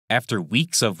After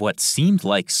weeks of what seemed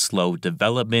like slow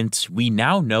development, we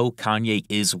now know Kanye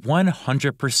is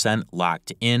 100%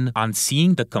 locked in on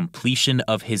seeing the completion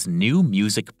of his new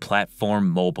music platform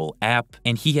mobile app,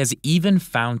 and he has even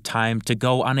found time to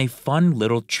go on a fun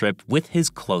little trip with his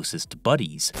closest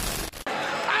buddies.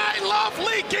 I love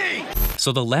leaking!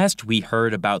 So the last we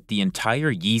heard about the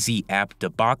entire Yeezy app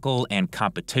debacle and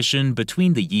competition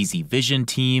between the Yeezy Vision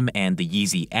team and the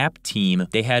Yeezy app team,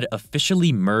 they had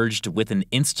officially merged with an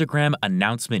Instagram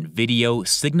announcement video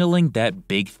signaling that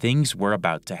big things were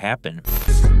about to happen.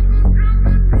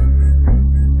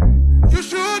 You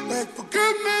should beg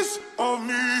forgiveness of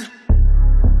me.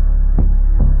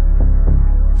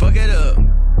 Fuck it up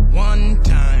one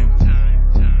time.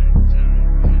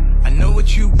 I know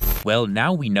what you. Well,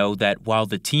 now we know that while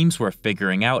the teams were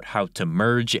figuring out how to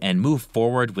merge and move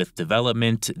forward with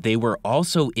development, they were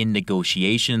also in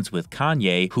negotiations with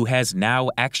Kanye, who has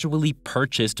now actually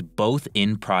purchased both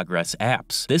in-progress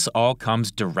apps. This all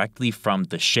comes directly from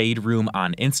the Shade Room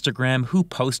on Instagram, who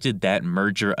posted that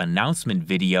merger announcement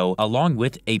video along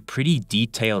with a pretty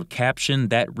detailed caption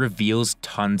that reveals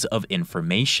tons of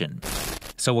information.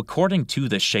 So according to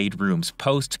the Shade Room's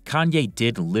post, Kanye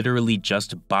did literally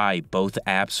just buy both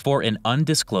apps for an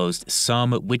undisclosed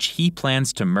sum, which he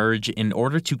plans to merge in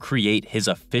order to create his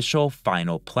official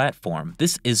final platform.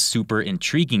 This is super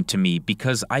intriguing to me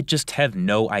because I just have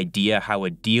no idea how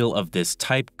a deal of this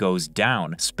type goes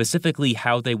down, specifically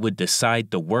how they would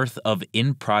decide the worth of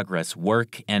in-progress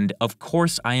work, and of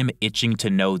course I am itching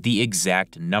to know the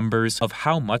exact numbers of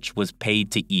how much was paid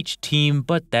to each team,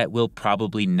 but that will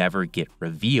probably never get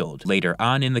revealed. Later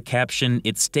on in the caption,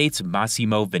 it states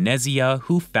Massimo Venezia,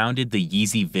 who founded the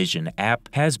Yeezy Vision app,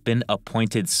 has been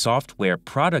appointed software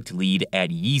product lead at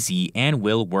Yeezy and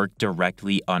will work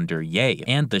directly under Ye.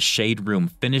 And the Shade Room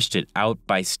finished it out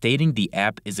by stating the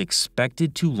app is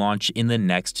expected to launch in the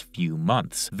next few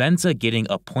months. Venza getting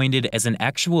appointed as an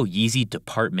actual Yeezy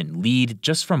department lead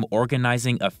just from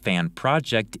organizing a fan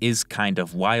project is kind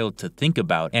of wild to think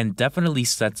about, and definitely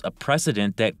sets a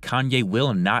precedent that Kanye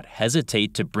will not hesitate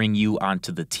to bring you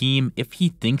onto the team if he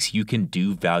thinks you can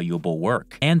do valuable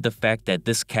work. And the fact that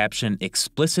this caption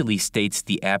explicitly states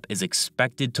the app is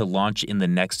expected to launch in the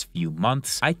next few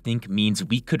months, I think means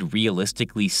we could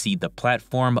realistically see the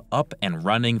platform up and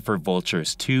running for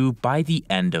Vultures 2 by the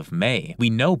end of May.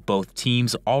 We know both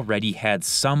teams already had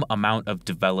some amount of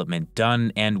development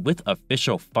done, and with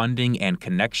official funding and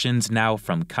connections now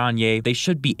from Kanye, they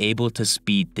should be able to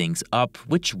speed things up,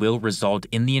 which will result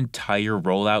in the entire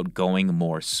rollout going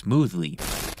more smoothly.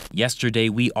 Yesterday,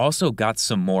 we also got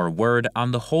some more word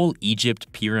on the whole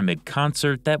Egypt pyramid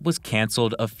concert that was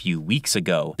cancelled a few weeks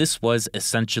ago. This was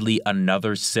essentially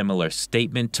another similar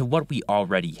statement to what we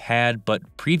already had, but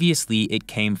previously it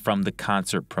came from the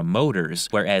concert promoters,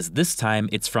 whereas this time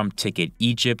it's from Ticket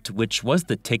Egypt, which was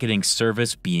the ticketing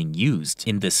service being used.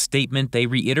 In this statement, they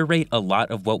reiterate a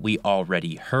lot of what we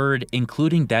already heard,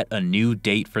 including that a new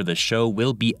date for the show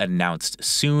will be announced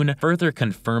soon, further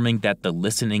confirming that the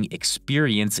listening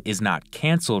experience is not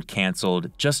cancelled,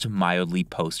 just mildly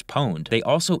postponed. They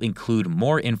also include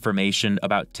more information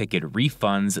about ticket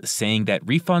refunds, saying that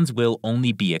refunds will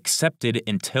only be accepted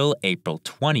until April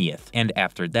 20th, and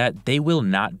after that, they will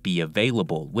not be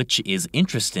available, which is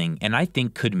interesting, and I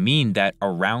think could mean that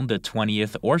around the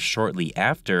 20th or shortly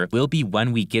after will be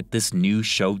when we get this new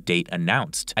show date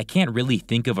announced. I can't really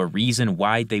think of a reason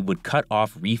why they would cut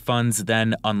off refunds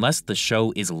then, unless the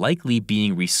show is likely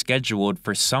being rescheduled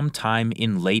for some time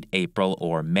in late April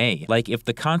or May. Like if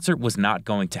the concert was not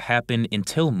going to happen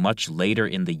until much later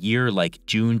in the year, like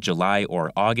June, July,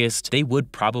 or August, they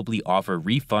would probably offer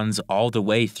refunds all the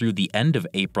way through the end of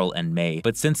April and May.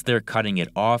 But since they're cutting it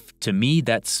off, to me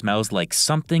that smells like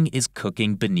something is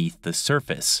cooking beneath the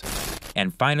surface.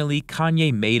 And finally,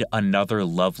 Kanye made another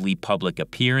lovely public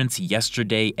appearance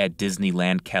yesterday at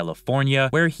Disneyland, California,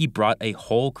 where he brought a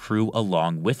whole crew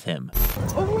along with him.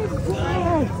 Oh my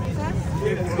God!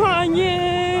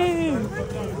 Kanye!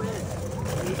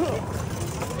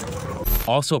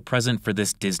 Also present for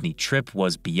this Disney trip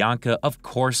was Bianca, of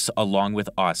course, along with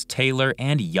Aus Taylor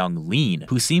and Young Lean,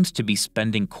 who seems to be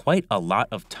spending quite a lot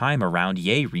of time around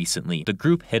Ye recently. The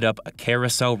group hit up a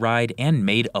carousel ride and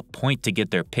made a point to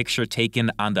get their picture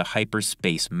taken on the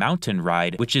Hyperspace Mountain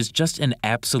ride, which is just an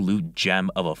absolute gem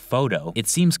of a photo. It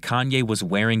seems Kanye was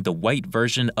wearing the white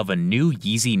version of a new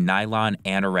Yeezy nylon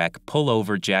anorak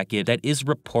pullover jacket that is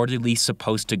reportedly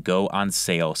supposed to go on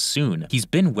sale soon. He's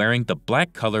been wearing the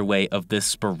black colorway of this this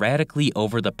sporadically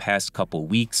over the past couple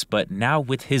weeks, but now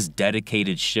with his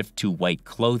dedicated shift to white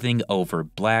clothing over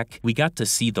black, we got to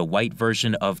see the white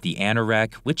version of the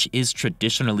anorak, which is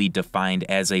traditionally defined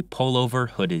as a pullover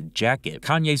hooded jacket.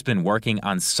 Kanye's been working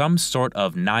on some sort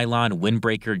of nylon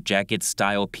windbreaker jacket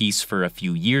style piece for a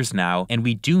few years now, and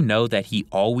we do know that he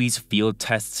always field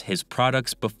tests his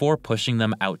products before pushing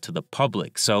them out to the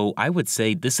public, so I would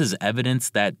say this is evidence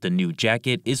that the new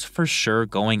jacket is for sure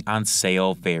going on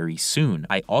sale very soon.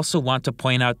 I also want to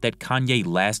point out that Kanye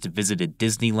last visited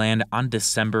Disneyland on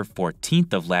December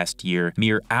 14th of last year,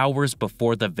 mere hours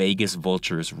before the Vegas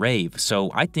Vultures rave,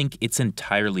 so I think it's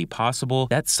entirely possible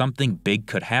that something big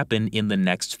could happen in the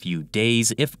next few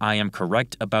days if I am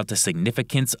correct about the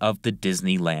significance of the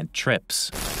Disneyland trips.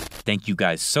 Thank you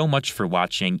guys so much for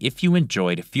watching. If you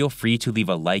enjoyed, feel free to leave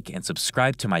a like and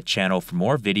subscribe to my channel for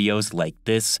more videos like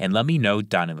this, and let me know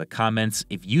down in the comments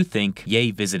if you think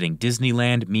Ye visiting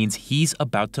Disneyland means he's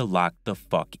about to lock the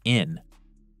fuck in.